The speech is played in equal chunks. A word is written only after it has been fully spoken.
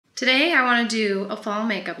Today I want to do a fall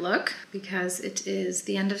makeup look because it is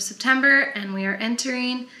the end of September and we are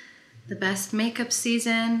entering the best makeup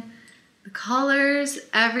season. The colors,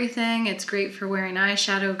 everything. It's great for wearing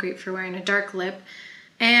eyeshadow, great for wearing a dark lip.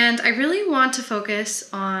 And I really want to focus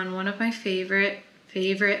on one of my favorite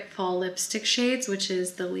fall lipstick shades, which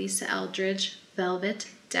is the Lisa Eldridge Velvet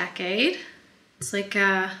Decade. It's like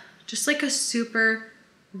just like a super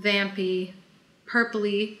vampy,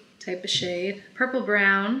 purpley type of shade. Purple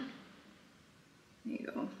brown. There you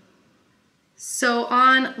go. So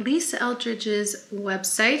on Lisa Eldridge's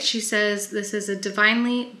website, she says this is a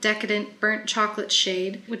divinely decadent burnt chocolate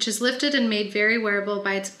shade, which is lifted and made very wearable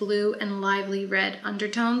by its blue and lively red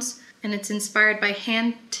undertones, and it's inspired by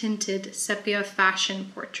hand-tinted sepia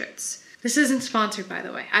fashion portraits. This isn't sponsored, by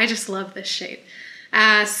the way. I just love this shade.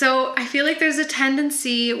 So I feel like there's a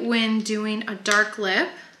tendency when doing a dark lip,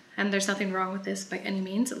 and there's nothing wrong with this by any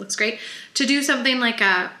means, it looks great, to do something like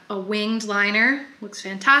a winged liner, looks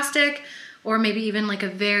fantastic, or maybe even like a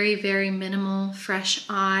very, very minimal fresh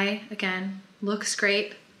eye. Again, looks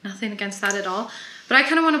great, nothing against that at all. But I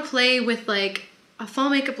kind of want to play with like a fall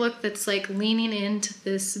makeup look that's like leaning into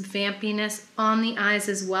this vampiness on the eyes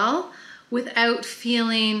as well, without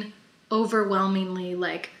feeling overwhelmingly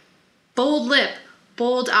like bold lip,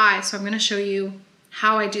 bold eye. So I'm going to show you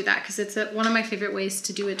how I do that because it's one of my favorite ways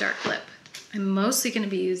to do a dark lip. I'm mostly going to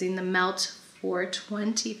be using the Melt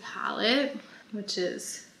 420 palette, which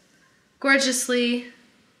is gorgeously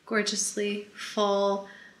fall,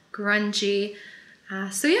 grungy.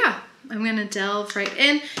 So yeah, I'm gonna delve right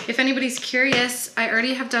in. If anybody's curious, I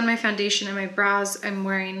already have done my foundation and my brows. I'm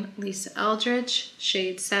wearing Lisa Eldridge,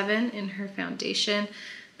 shade 7 in her foundation.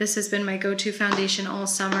 This has been my go-to foundation all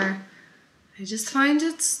summer. I just find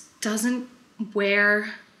it doesn't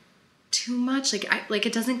wear too much. Like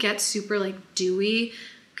it doesn't get super like dewy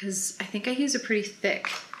because I think I use a pretty thick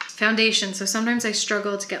foundation, so sometimes I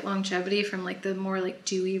struggle to get longevity from like the more like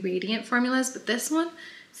dewy radiant formulas, but this one,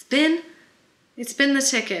 it's been the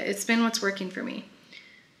ticket. It's been what's working for me.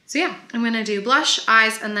 So yeah, I'm gonna do blush,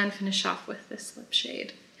 eyes, and then finish off with this lip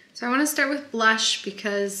shade. So I wanna start with blush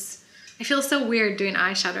because I feel so weird doing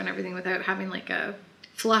eyeshadow and everything without having like a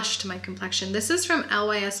flush to my complexion. This is from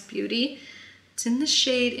LYS Beauty. It's in the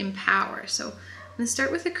shade Empower. So I'm gonna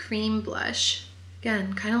start with a cream blush.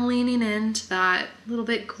 Again, kind of leaning into that little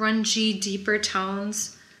bit grungy, deeper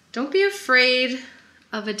tones. Don't be afraid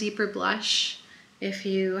of a deeper blush. If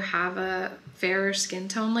you have a fairer skin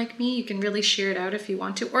tone like me, you can really sheer it out if you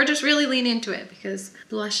want to, or just really lean into it because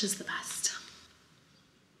blush is the best.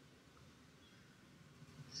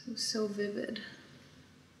 So vivid.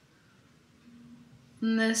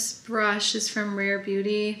 And this brush is from Rare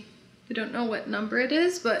Beauty. I don't know what number it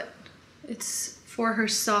is, but it's for her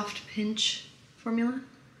soft pinch formula.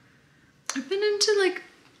 I've been into like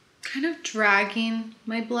kind of dragging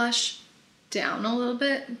my blush down a little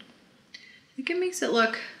bit. I think it makes it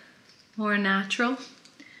look more natural.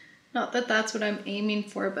 Not that that's what I'm aiming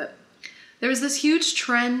for, but there was this huge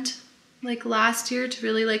trend like last year to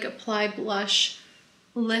really like apply blush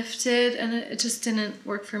lifted, and it just didn't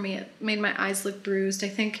work for me. It made my eyes look bruised. I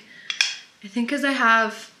think because I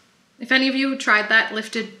have, if any of you tried that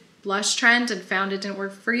lifted blush trend and found it didn't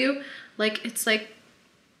work for you, like it's like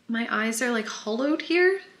my eyes are like hollowed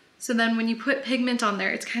here. So then when you put pigment on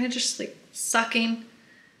there, it's kind of just like sucking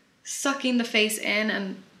the face in,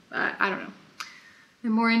 and I don't know.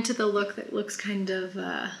 I'm more into the look that looks kind of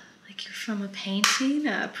like you're from a painting,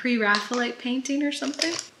 a pre-Raphaelite painting or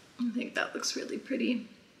something. I think that looks really pretty.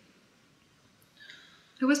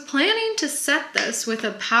 I was planning to set this with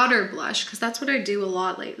a powder blush because that's what I do a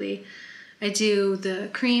lot lately. I do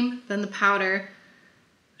the cream, then the powder.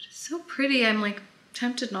 It's so pretty, I'm like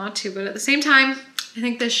tempted not to, but at the same time, I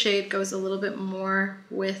think this shade goes a little bit more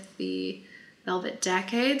with the Velvet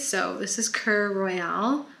Decade. So this is Coeur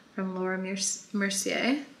Royale from Laura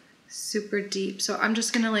Mercier, super deep. So I'm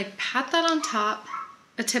just gonna like pat that on top.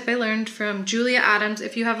 A tip I learned from Julia Adams,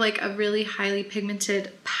 if you have like a really highly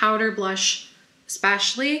pigmented powder blush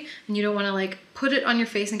especially, and you don't wanna like put it on your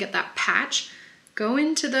face and get that patch, go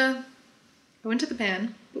into the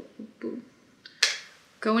pan, boop, boop, boop.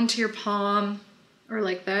 Go into your palm or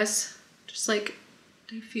like this, just like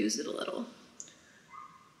diffuse it a little.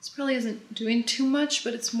 This probably isn't doing too much,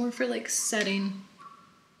 but it's more for like setting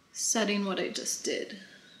what I just did.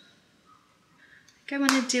 I think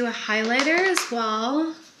I want to do a highlighter as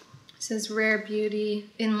well. It says Rare Beauty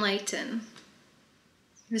Enlighten.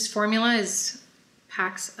 This formula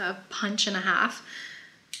packs a punch and a half.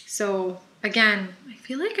 So again, I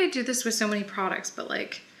feel like I do this with so many products, but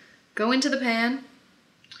like go into the pan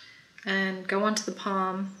and go onto the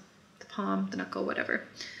palm, the knuckle, whatever.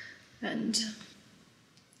 and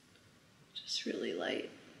just really light.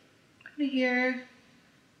 Kind of here,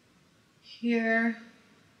 here.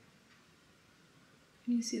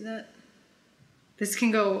 Can you see that? This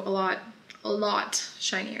can go a lot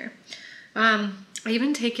shinier. I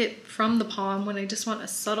even take it from the palm when I just want a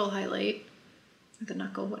subtle highlight, or the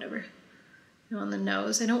knuckle, whatever, you know, on the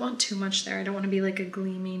nose. I don't want too much there. I don't want to be like a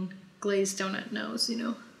gleaming glazed donut nose, you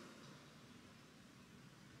know.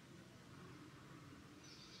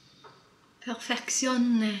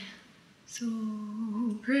 Perfezione.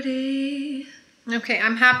 So pretty. Okay,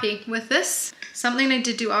 I'm happy with this. Something I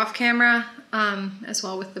did do off camera as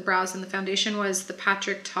well with the brows and the foundation was the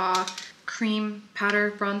Patrick Ta cream powder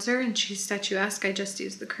bronzer, and she's statuesque. I just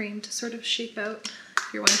used the cream to sort of shape out,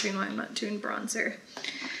 if you're wondering why I'm not doing bronzer.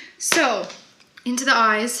 So into the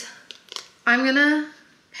eyes, I'm gonna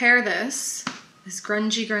pair this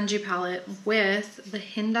grungy palette with the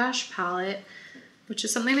Hindash palette, which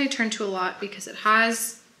is something I turn to a lot because it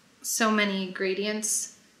has so many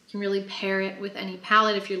gradients. You can really pair it with any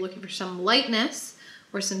palette if you're looking for some lightness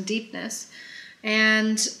or some deepness.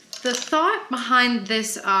 And the thought behind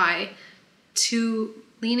this eye, to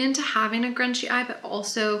lean into having a grungy eye, but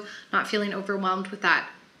also not feeling overwhelmed with that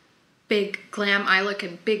big glam eye look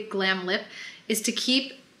and big glam lip, is to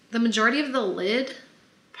keep the majority of the lid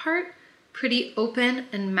part pretty open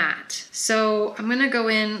and matte. So I'm gonna go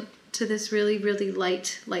in to this really, really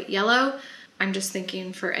light yellow. I'm just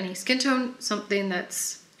thinking for any skin tone, something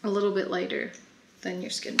that's a little bit lighter than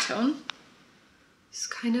your skin tone.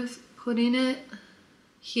 Just kind of putting it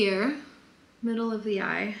here, middle of the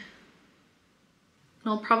eye.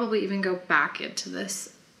 And I'll probably even go back into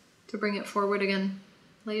this to bring it forward again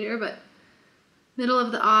later, but middle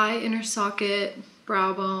of the eye, inner socket,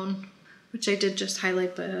 brow bone, which I did just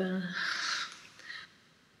highlight, but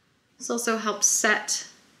this also helps set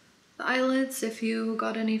the eyelids if you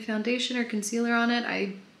got any foundation or concealer on it.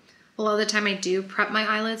 A lot of the time I do prep my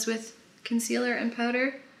eyelids with concealer and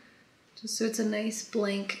powder, just so it's a nice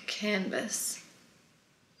blank canvas.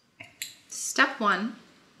 Step one,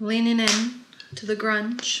 leaning in to the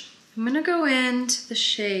grunge. I'm gonna go into the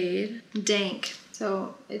shade Dank.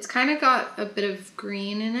 So it's kind of got a bit of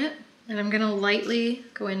green in it, and I'm gonna lightly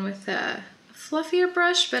go in with a fluffier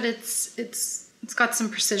brush, but it's got some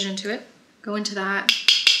precision to it. Go into that,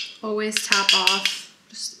 always tap off,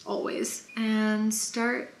 just always, and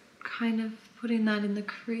start kind of putting that in the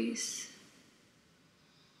crease.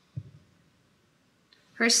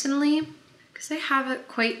 Personally, because I have a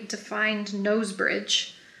quite defined nose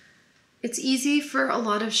bridge, it's easy for a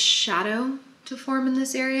lot of shadow to form in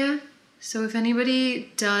this area. So if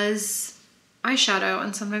anybody does eyeshadow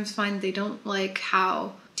and sometimes find they don't like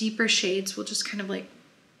how deeper shades will just kind of like,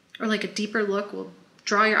 or like a deeper look will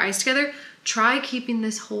draw your eyes together, try keeping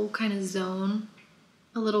this whole kind of zone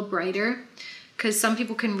a little brighter, because some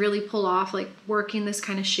people can really pull off like working this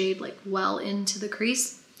kind of shade like well into the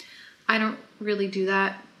crease. I don't really do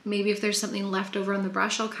that. Maybe if there's something left over on the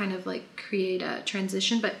brush, I'll kind of like create a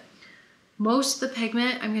transition, but most of the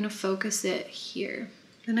pigment, I'm gonna focus it here.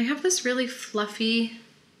 Then I have this really fluffy,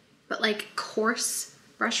 but like coarse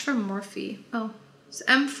brush from Morphe. Oh, it's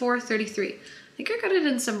M433. I think I got it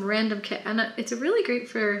in some random kit, and it's really great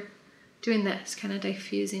for doing this, kind of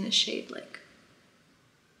diffusing a shade like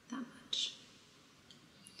that much.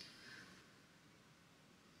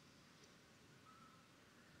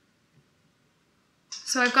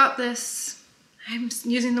 So I've got this, I'm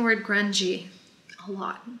using the word grungy a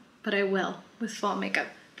lot, but I will with fall makeup.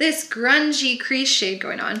 This grungy crease shade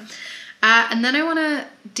going on. And then I wanna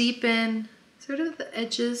deepen sort of the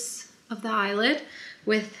edges of the eyelid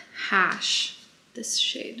with Hash, this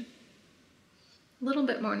shade. A little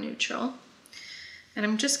bit more neutral. And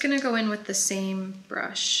I'm just gonna go in with the same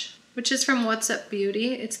brush, which is from What's Up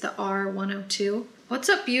Beauty. It's the R102. What's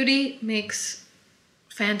Up Beauty makes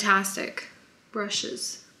fantastic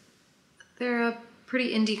brushes. They're a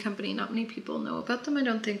pretty indie company. Not many people know about them, I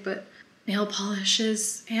don't think, but nail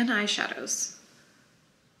polishes and eyeshadows.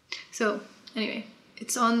 So anyway,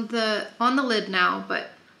 it's on the lid now,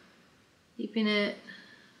 but keeping it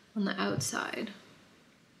on the outside.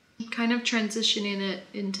 Kind of transitioning it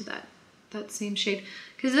into that same shade,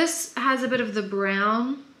 because this has a bit of the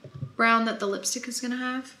brown that the lipstick is gonna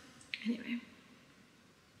have. Anyway,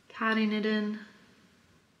 patting it in.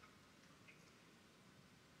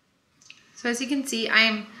 So as you can see,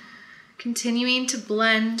 I'm continuing to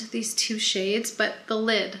blend these two shades, but the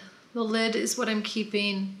lid is what I'm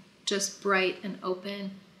keeping just bright and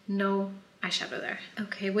open, no eyeshadow there.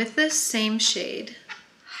 Okay, with this same shade,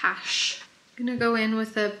 Hash, I'm gonna go in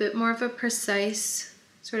with a bit more of a precise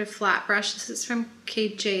sort of flat brush. This is from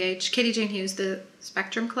KJH, Katie Jane Hughes, the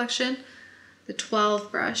Spectrum collection, the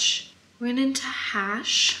 12 brush. Went into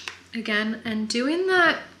Hash again and doing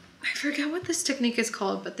that, I forget what this technique is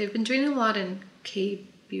called, but they've been doing it a lot in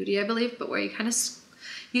K-beauty, I believe, but where you kind of,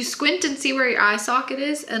 you squint and see where your eye socket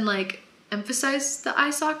is and like emphasize the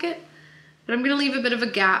eye socket. But I'm gonna leave a bit of a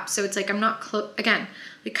gap, so it's like I'm not again,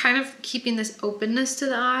 like kind of keeping this openness to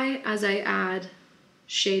the eye as I add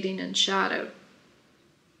shading and shadow.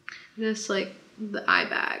 Just like the eye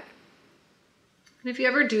bag. And if you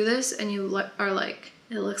ever do this and you are like,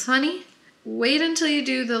 it looks funny, wait until you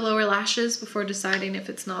do the lower lashes before deciding if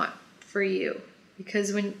it's not for you.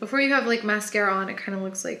 Because before you have like mascara on, it kind of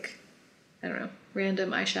looks like, I don't know,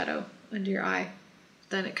 random eyeshadow under your eye.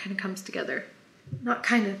 Then it kind of comes together. Not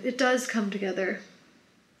kind of, it does come together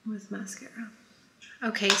with mascara.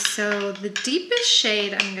 Okay, so the deepest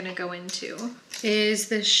shade I'm gonna go into is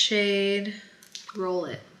the shade Roll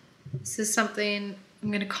It. This is something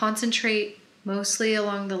I'm gonna concentrate mostly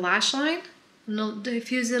along the lash line and I'll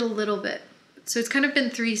diffuse it a little bit. So it's kind of been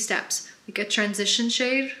 3 steps. Like a transition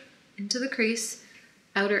shade into the crease,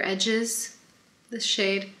 outer edges, this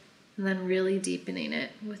shade, and then really deepening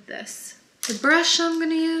it with this. The brush I'm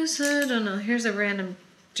gonna use, I don't know, here's a random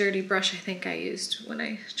dirty brush I think I used when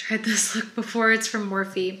I tried this look before. It's from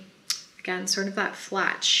Morphe. Again, sort of that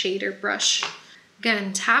flat shader brush.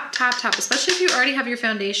 Again, tap, tap, tap, especially if you already have your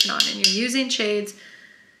foundation on and you're using shades.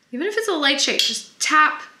 Even if it's a light shade, just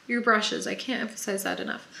tap your brushes. I can't emphasize that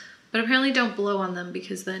enough. But apparently don't blow on them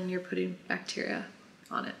because then you're putting bacteria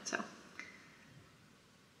on it, so.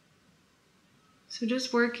 So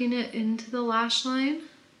just working it into the lash line.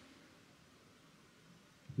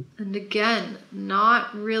 And again,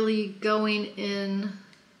 not really going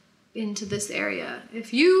into this area.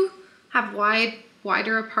 If you have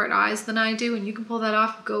wider apart eyes than I do and you can pull that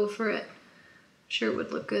off, go for it. I'm sure it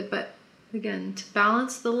would look good, but again, to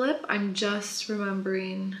balance the lip, I'm just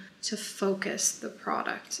remembering to focus the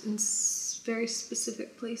product in very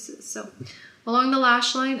specific places. So along the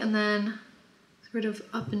lash line and then sort of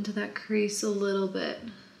up into that crease a little bit.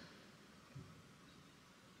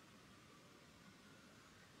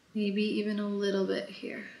 Maybe even a little bit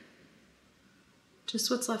here.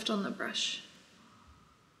 Just what's left on the brush.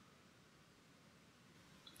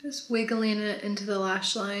 Just wiggling it into the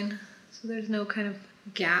lash line so there's no kind of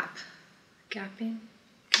gapping.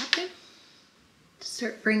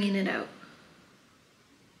 Start bringing it out.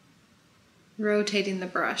 Rotating the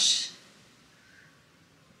brush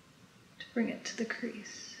to bring it to the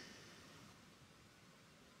crease.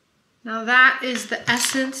 Now that is the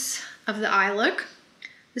essence of the eye look.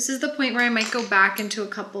 This is the point where I might go back into a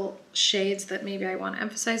couple shades that maybe I want to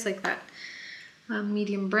emphasize, like that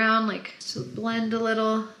medium brown, like to blend a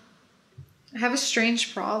little. I have a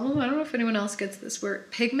strange problem. I don't know if anyone else gets this, where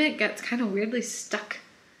pigment gets kind of weirdly stuck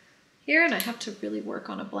here and I have to really work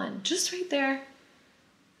on a blend. Just right there. I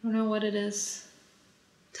don't know what it is.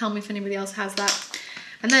 Tell me if anybody else has that.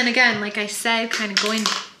 And then again, like I said, kind of going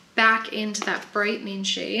back into that brightening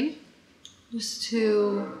shade just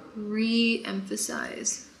to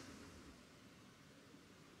re-emphasize.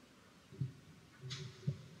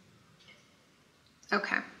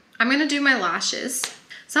 Okay, I'm gonna do my lashes.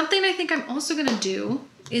 Something I think I'm also gonna do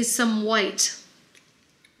is some white.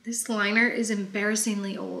 This liner is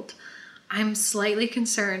embarrassingly old. I'm slightly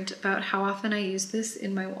concerned about how often I use this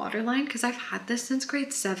in my waterline because I've had this since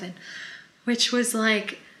grade 7, which was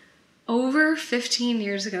like over 15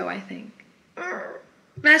 years ago, I think.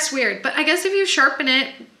 That's weird, but I guess if you sharpen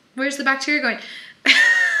it, where's the bacteria going?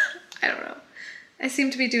 I don't know. I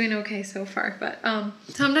seem to be doing okay so far, but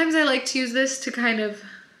sometimes I like to use this to kind of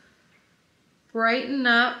brighten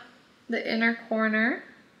up the inner corner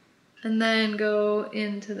and then go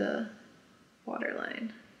into the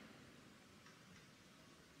waterline.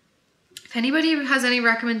 If anybody has any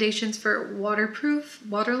recommendations for waterproof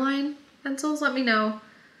waterline pencils, let me know.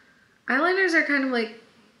 Eyeliners are kind of like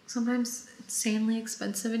sometimes insanely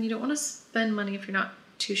expensive and you don't want to spend money if you're not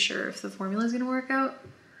too sure if the formula is going to work out.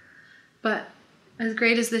 But as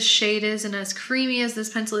great as this shade is and as creamy as this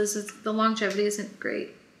pencil is, the longevity isn't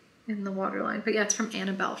great in the waterline. But yeah, it's from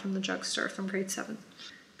Annabelle from the drugstore from grade 7.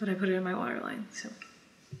 But I put it in my waterline, so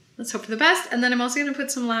let's hope for the best. And then I'm also going to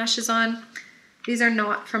put some lashes on. These are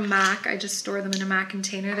not from MAC. I just store them in a MAC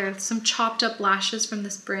container. They're some chopped up lashes from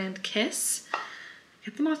this brand Kiss. I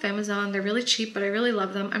get them off Amazon. They're really cheap, but I really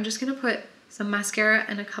love them. I'm just going to put some mascara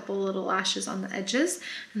and a couple little lashes on the edges.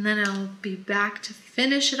 And then I'll be back to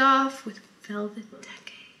finish it off with Velvet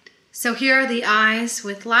Decade. So here are the eyes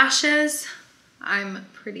with lashes. I'm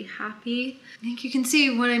pretty happy. I think you can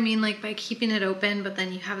see what I mean, like by keeping it open, but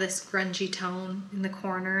then you have this grungy tone in the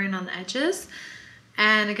corner and on the edges.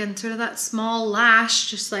 And again, sort of that small lash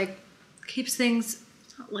just like keeps things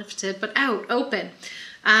not lifted, but out, open.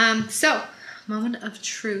 So, moment of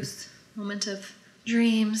truth, moment of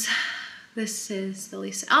dreams. This is the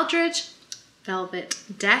Lisa Eldridge Velvet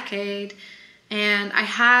Decade. And I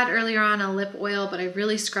had earlier on a lip oil, but I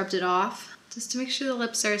really scrubbed it off just to make sure the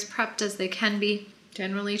lips are as prepped as they can be.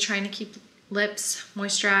 Generally trying to keep lips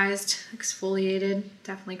moisturized, exfoliated.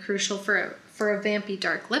 Definitely crucial for a vampy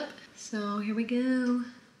dark lip. So here we go.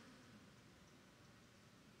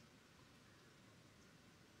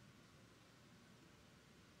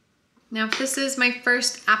 Now, if this is my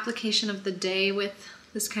first application of the day with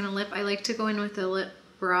this kind of lip, I like to go in with a lip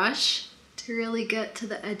brush to really get to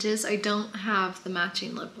the edges. I don't have the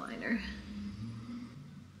matching lip liner.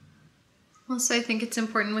 Also, I think it's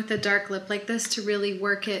important with a dark lip like this to really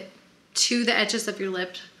work it to the edges of your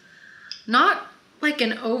lip. Not like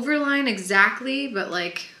an overline exactly, but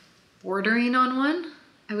like bordering on one.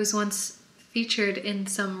 I was once featured in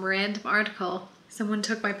some random article. Someone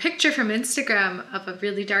took my picture from Instagram of a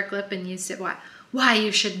really dark lip and used it, why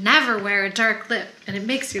you should never wear a dark lip and it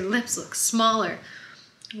makes your lips look smaller,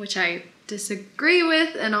 which I disagree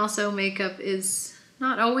with. And also makeup is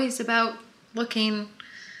not always about looking,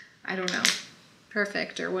 I don't know,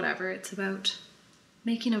 perfect or whatever. It's about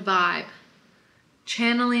making a vibe,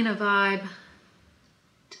 channeling a vibe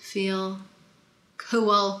to feel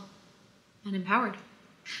cool and empowered.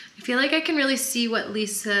 I feel like I can really see what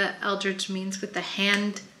Lisa Eldridge means with the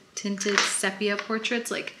hand-tinted sepia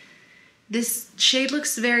portraits. Like, this shade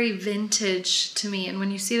looks very vintage to me, and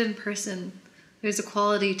when you see it in person, there's a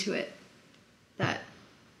quality to it that,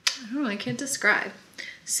 I don't know, I can't describe.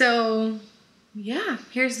 So, yeah,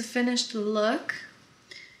 here's the finished look.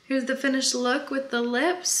 Here's the finished look with the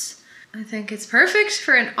lips. I think it's perfect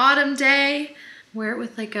for an autumn day. Wear it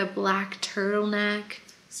with like a black turtleneck,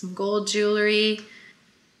 some gold jewelry.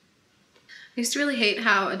 I used to really hate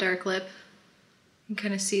how a dark lip, you can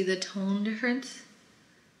kind of see the tone difference.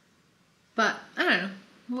 But, I don't know,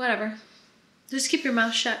 whatever. Just keep your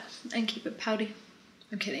mouth shut and keep it pouty.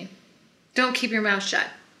 I'm kidding. Don't keep your mouth shut,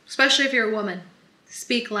 especially if you're a woman.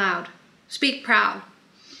 Speak loud, speak proud.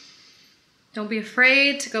 Don't be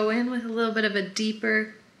afraid to go in with a little bit of a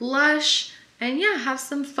deeper blush. And yeah, have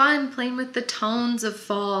some fun playing with the tones of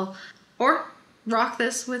fall. Or rock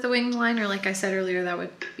this with a winged liner, like I said earlier, that would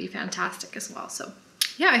be fantastic as well. So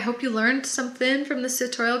yeah, I hope you learned something from this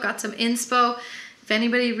tutorial, got some inspo. If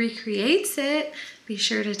anybody recreates it, be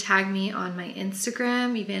sure to tag me on my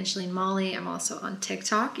Instagram, Evangeline Molly. I'm also on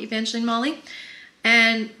TikTok, Evangeline Molly.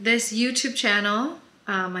 And this YouTube channel,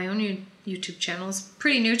 my own YouTube channel, is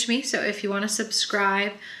pretty new to me. So if you want to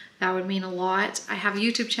subscribe, that would mean a lot. I have a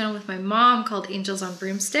YouTube channel with my mom called Angels on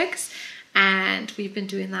Broomsticks, and we've been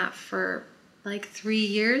doing that for like 3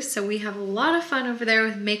 years. So we have a lot of fun over there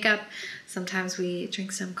with makeup. Sometimes we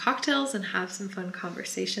drink some cocktails and have some fun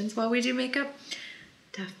conversations while we do makeup.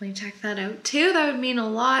 Definitely check that out too. That would mean a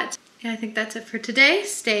lot. Yeah, I think that's it for today.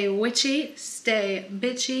 Stay witchy, stay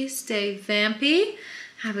bitchy, stay vampy.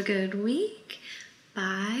 Have a good week.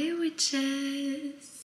 Bye, witches.